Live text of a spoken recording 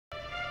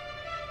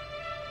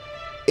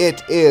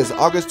It is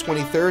August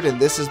 23rd, and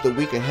this is the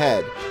week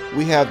ahead.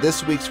 We have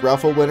this week's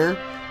raffle winner,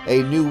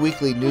 a new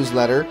weekly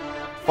newsletter,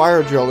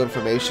 fire drill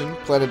information,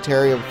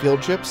 planetarium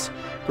field trips,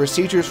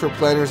 procedures for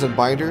planners and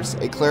binders,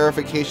 a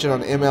clarification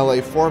on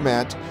MLA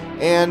format,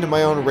 and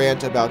my own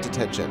rant about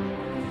detention.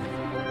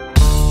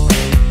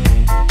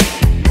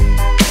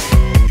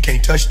 You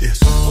can't touch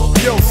this.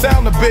 Yo,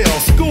 sound the bell.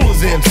 School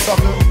is in,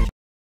 sucker.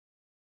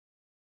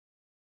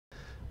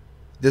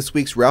 This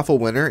week's raffle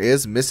winner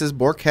is Mrs.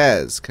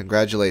 Borquez.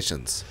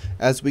 Congratulations.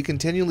 As we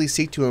continually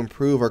seek to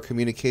improve our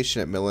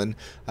communication at Millen,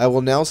 I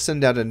will now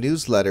send out a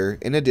newsletter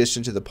in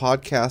addition to the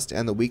podcast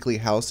and the weekly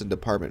house and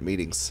department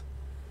meetings.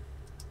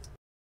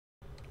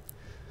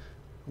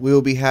 We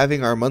will be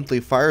having our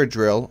monthly fire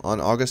drill on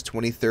August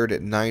 23rd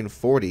at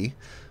 9:40.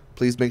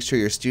 Please make sure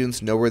your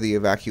students know where the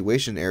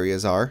evacuation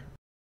areas are.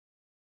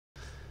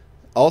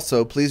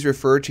 Also, please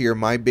refer to your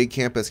My Big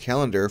Campus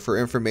calendar for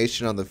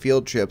information on the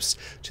field trips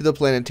to the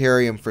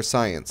planetarium for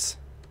science.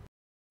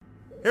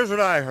 Here's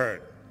what I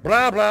heard.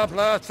 Blah, blah,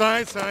 blah,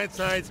 science,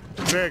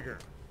 bigger.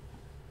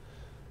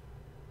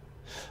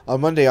 On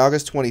Monday,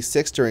 August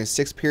 26th, during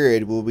 6th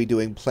period, we'll be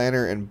doing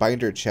planner and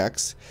binder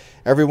checks.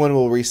 Everyone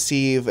will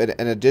receive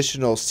an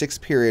additional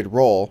 6th period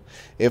roll.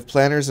 If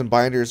planners and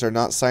binders are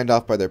not signed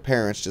off by their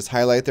parents, just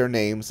highlight their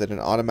names and an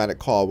automatic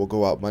call will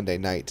go out Monday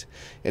night.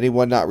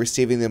 Anyone not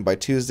receiving them by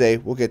Tuesday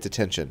will get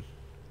detention.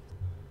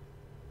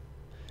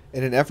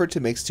 In an effort to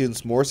make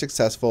students more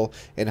successful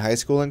in high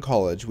school and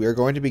college, we are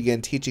going to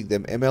begin teaching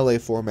them MLA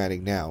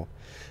formatting now.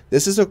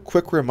 This is a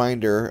quick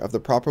reminder of the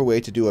proper way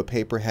to do a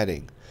paper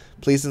heading.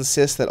 Please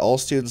insist that all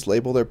students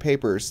label their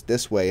papers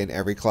this way in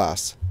every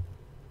class.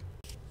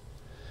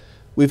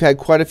 We've had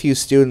quite a few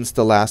students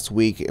the last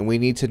week, and we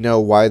need to know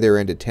why they're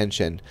in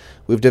detention.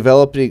 We've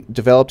developed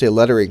a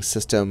lettering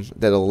system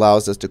that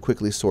allows us to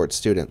quickly sort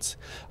students.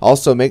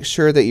 Also, make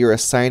sure that you're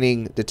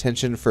assigning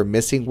detention for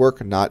missing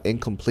work, not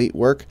incomplete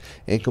work.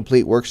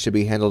 Incomplete work should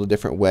be handled a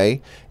different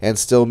way, and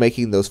still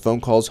making those phone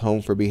calls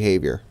home for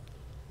behavior.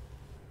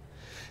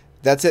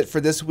 That's it for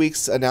this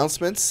week's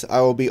announcements.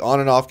 I will be on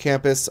and off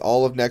campus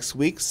all of next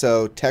week,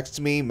 so text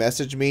me,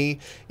 message me,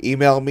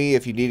 email me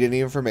if you need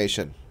any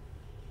information.